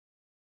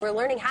We're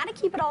learning how to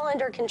keep it all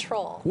under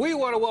control. We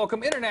want to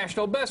welcome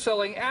international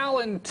best-selling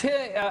Allan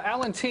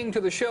Ting to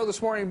the show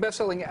this morning,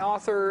 best-selling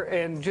author,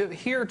 and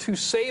here to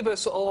save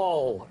us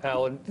all,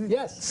 Allan.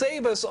 Yes.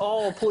 Save us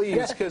all,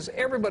 please, because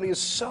everybody is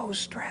so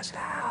stressed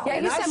out.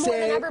 Yeah, you said more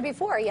than ever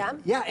before, yeah?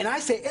 Yeah, and I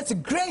say it's a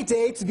great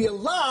day to be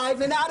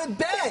alive and out of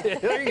bed.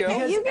 There you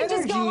go. You can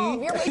just go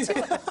home. You're way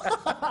too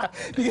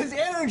Because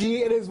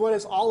energy, it is what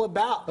it's all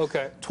about.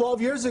 Okay. 12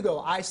 years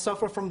ago, I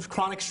suffered from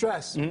chronic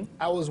stress.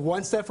 I was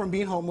one step from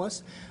being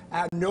homeless. I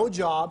had no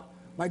job.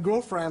 My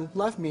girlfriend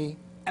left me,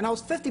 and I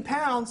was 50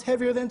 pounds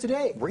heavier than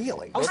today.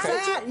 Really? I was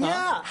fat,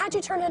 yeah. How'd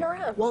you turn it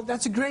around? Well,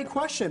 that's a great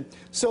question.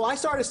 So I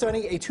started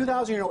studying a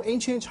 2,000-year-old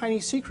ancient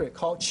Chinese secret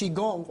called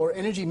Qigong, or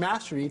energy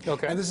mastery.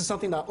 Okay. And this is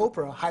something that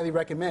Oprah highly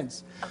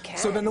recommends. Okay.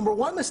 So the number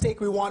one mistake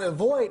we want to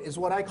avoid is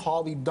what I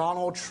call the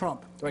Donald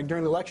Trump, like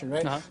during the election,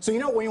 right? So you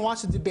know when you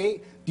watch the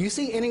debate, do you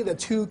see any of the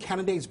two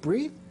candidates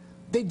breathe?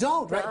 They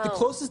don't, right? The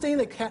closest thing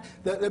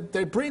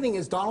they're breathing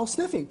is Donald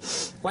sniffing.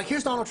 Like,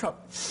 here's Donald Trump.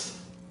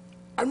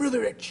 I'm really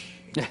rich,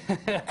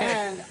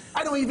 and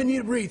I don't even need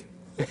to breathe.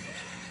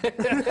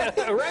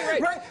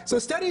 Right. So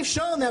studies have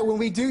shown that when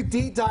we do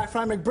deep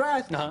diaphragmatic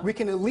breath, we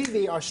can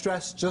alleviate our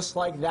stress just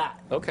like that.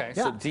 Okay,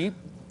 yeah. so deep.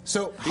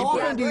 So how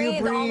often do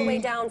you breathe? All the way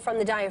down from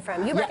the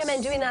diaphragm. You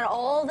recommend doing that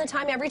all the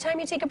time, every time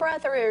you take a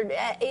breath, or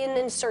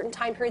in certain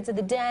time periods of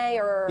the day,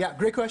 or? Yeah,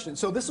 great question.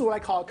 So this is what I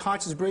call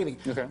conscious breathing.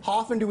 Okay. How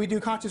often do we do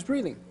conscious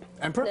breathing?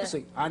 And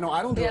purposely. I know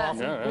I don't do it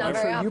often. I'm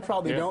sure you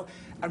probably don't.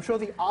 I'm sure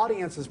the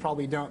audiences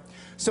probably don't.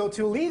 So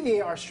to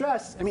alleviate our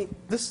stress, I mean,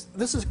 this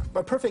is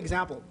a perfect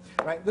example,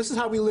 right? This is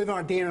how we live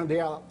on day in and day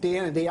out.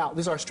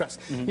 This is our stress.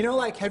 You know,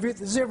 like, this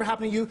has ever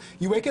happened to you?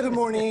 You wake up in the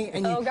morning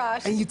and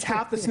you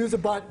tap the snooze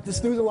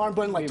alarm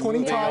button like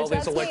 20 times. All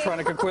this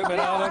electronic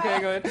equipment out. Okay,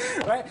 good.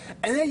 Right?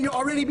 And then you're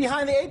already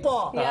behind the 8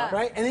 ball,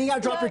 right? And then you got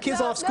to drop your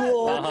kids off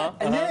school.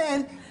 And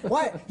then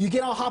what? You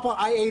get on, hop on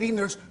I-80 and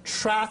there's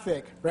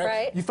traffic,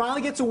 right? You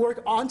finally get to work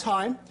on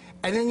time,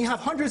 and then you have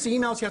hundreds of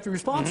emails you have to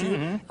respond to,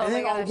 and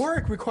then our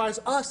work requires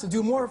us to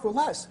do more for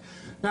less.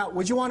 Now,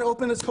 would you want to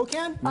open this Coke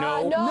can?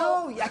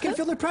 No, I can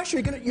feel the pressure.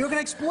 You're gonna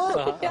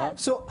explode.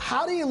 So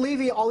how do you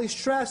alleviate all these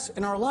stress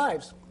in our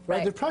lives?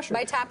 Right, the pressure.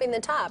 By tapping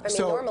the top. I mean,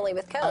 normally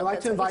with Coke. I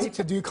like to invite you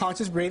to do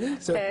conscious breathing.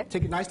 So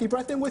take a nice deep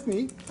breath in with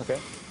me. Okay.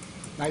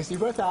 Nice deep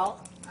breath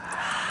out.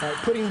 Right,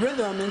 putting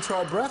rhythm into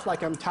our breath,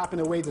 like I'm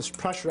tapping away this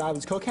pressure out of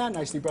this Coke can.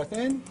 Nice deep breath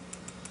in.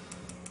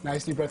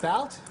 Nice deep breath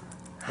out.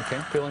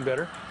 Okay, feeling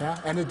better. Yeah,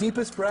 and the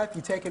deepest breath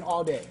you take in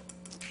all day.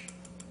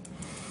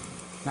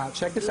 Now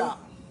check this out.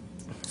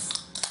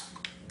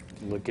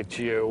 Look at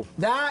you.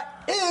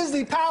 That is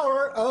the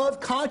power of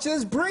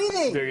conscious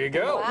breathing. There you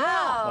go.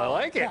 Wow. I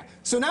like it. Yeah.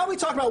 So now we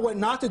talk about what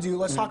not to do.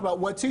 Let's talk about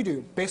what to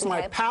do based on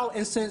my POW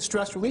Instant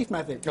Stress Relief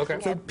Method. So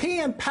P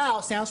in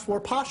POW stands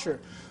for posture.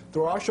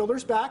 Throw our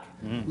shoulders back,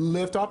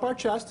 lift up our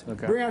chest,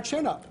 bring our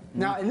chin up.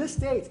 Now in this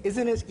state,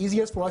 isn't it as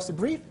easy as for us to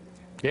breathe?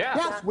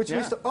 Yes, which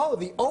means the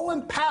O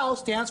in POW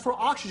stands for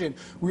oxygen.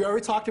 We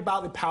already talked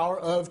about the power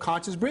of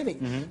conscious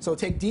breathing. So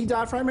take deep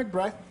diaphragmatic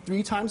breath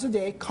 3 times a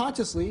day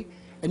consciously,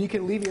 and you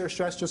can alleviate your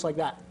stress just like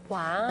that.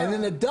 Wow. And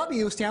then the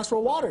W stands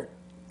for water.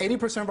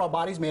 80% of our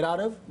body is made out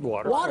of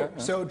water.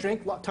 So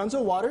drink tons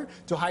of water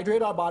to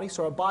hydrate our body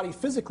so our body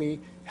physically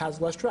has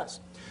less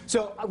stress.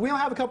 So we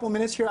only have a couple of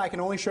minutes here. I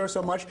can only share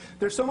so much.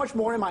 There's so much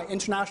more in my #1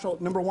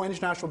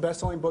 international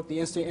best-selling book, The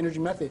Instant Energy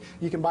Method.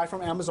 You can buy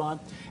from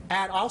Amazon.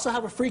 And I also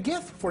have a free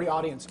gift for the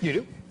audience. You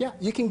do? Yeah.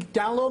 You can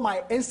download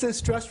my Instant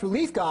Stress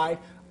Relief Guide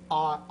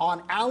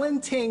on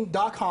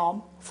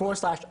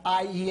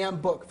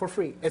allanting.com/IEM book for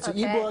free. It's an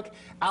ebook,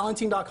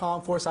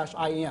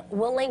 allanting.com/IEM.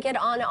 We'll link it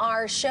on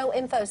our show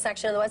info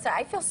section of the website.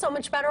 I feel so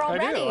much better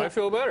already. I do. I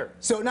feel better.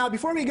 So now,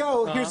 before we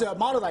go, here's a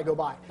motto that I go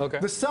by.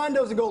 The sun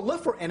doesn't go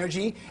look for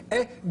energy.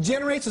 It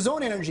generates its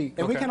own energy.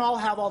 And we can all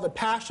have all the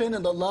passion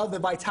and the love, the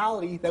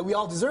vitality that we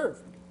all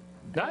deserve.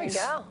 Nice.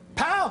 There you go.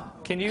 Pow!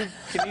 Can you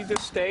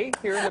just stay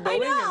here in the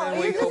building? I know.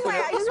 And then we open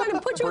I just want to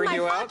put you in my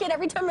pocket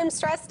every time I'm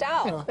stressed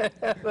out.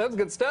 That's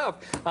good stuff.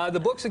 The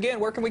books, again,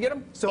 where can we get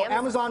them? So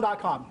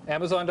Amazon.com.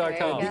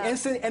 Amazon.com. The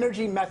Instant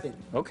Energy Method.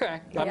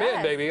 Okay. I'm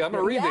in, baby. I'm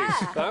going to read these.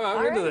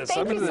 I'm into this.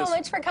 Thank you so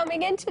much for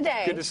coming in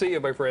today. Good to see you,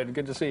 my friend.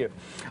 Good to see you.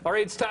 All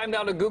right, it's time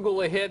now to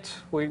Google a hit.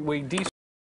 We